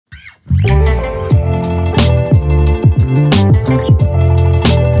Welcome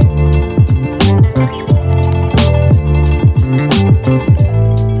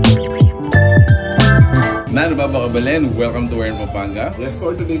to Pampanga. Yes,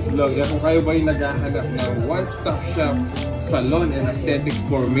 for today's vlog, kung kayo ba'y naghahanap ng one-stop shop salon and aesthetics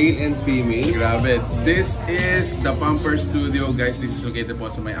for male and female. Grabe. This is the Pamper Studio, guys. This is located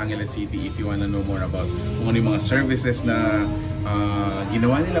po sa May Angeles City. If you wanna know more about kung ano yung mga services na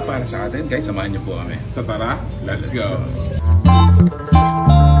ginawa nila para sa atin, guys, samahan niyo po kami. So tara, let's go!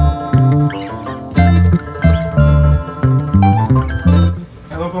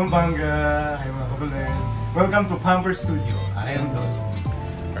 Hello Pampanga! Hi mga kabulan! Welcome to Pamper Studio. I am Don.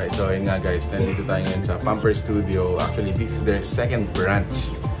 Alright, so yun nga guys, nandito tayo ngayon sa Pamper Studio. Actually, this is their second branch.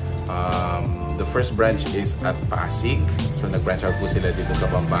 The first branch is at Pasig. So nag-branch out po sila dito sa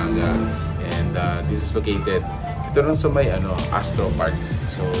Pampanga. And this is located dito lang sa may Astro Park.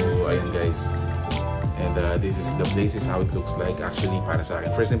 So ayun guys. And this is the place, is how it looks like. Actually, para sa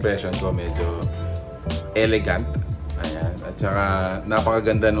akin, first impression ko, medyo elegant. Ayan. At saka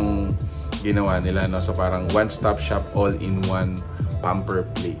napakaganda nung ginawa nila, no? So parang one-stop shop, all-in-one pamper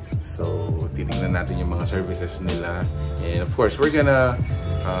place. So titingnan natin yung mga services nila, and of course we're gonna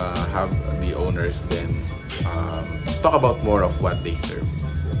have the owners then talk about more of what they serve.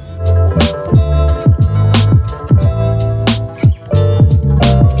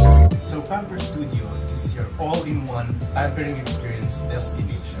 So Pamper Studio is your all-in-one pampering experience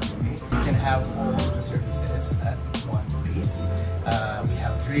destination. Okay? You can have all the services at one place. We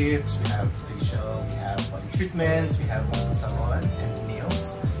have drips, we have facial, we have body treatments, we have also salon and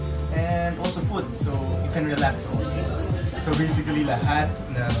nails, and also food, so you can relax also. So basically lahat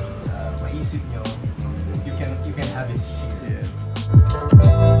ng maisip nyo, you can have it here.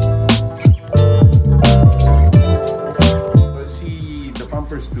 Well, see, the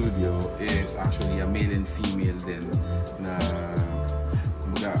Pamper Studio is actually a male and female din na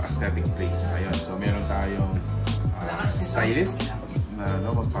aesthetic place. Ayun, so meron tayong stylist na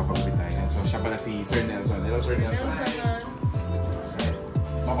magpapagupit tayo. So siya pala si Sir Nelson. Hello Sir Nelson. Okay.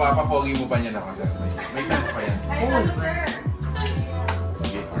 Mapapapogi mo pa niya na kasi may chance pa yan. Hello sir.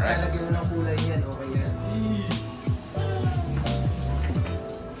 Sige, alright. Lalagyan mo ng kulay yan, okay yan.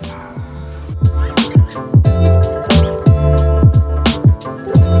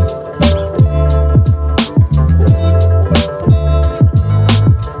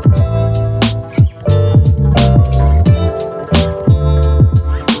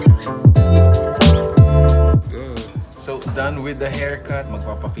 Done with the haircut,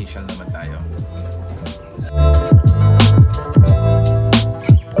 magpapa-facial naman tayo.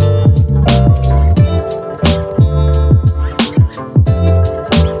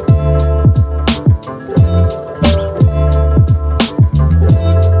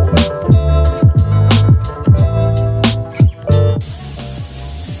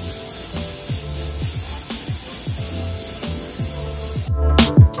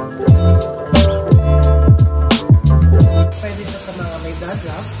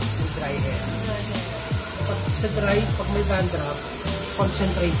 Pag may dandruff,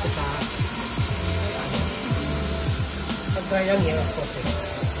 concentrate ka sa pag dry lang yan, concentrate.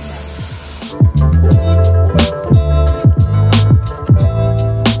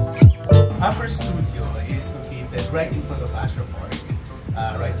 Pamper Studio is located right in front of Astro Park,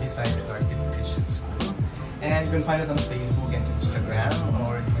 right beside the Darkin Christian School. And you can find us on Facebook and Instagram,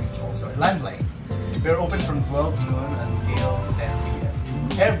 or you can reach also our landline. We're open from 12 noon until 10 p.m.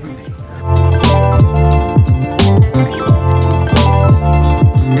 every day.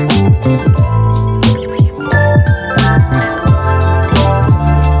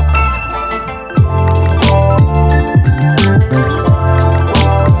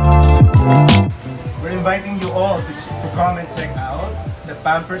 We're inviting you all to come and check out the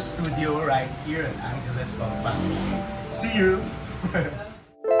Pamper Studio right here in Angeles, Pampanga. See you!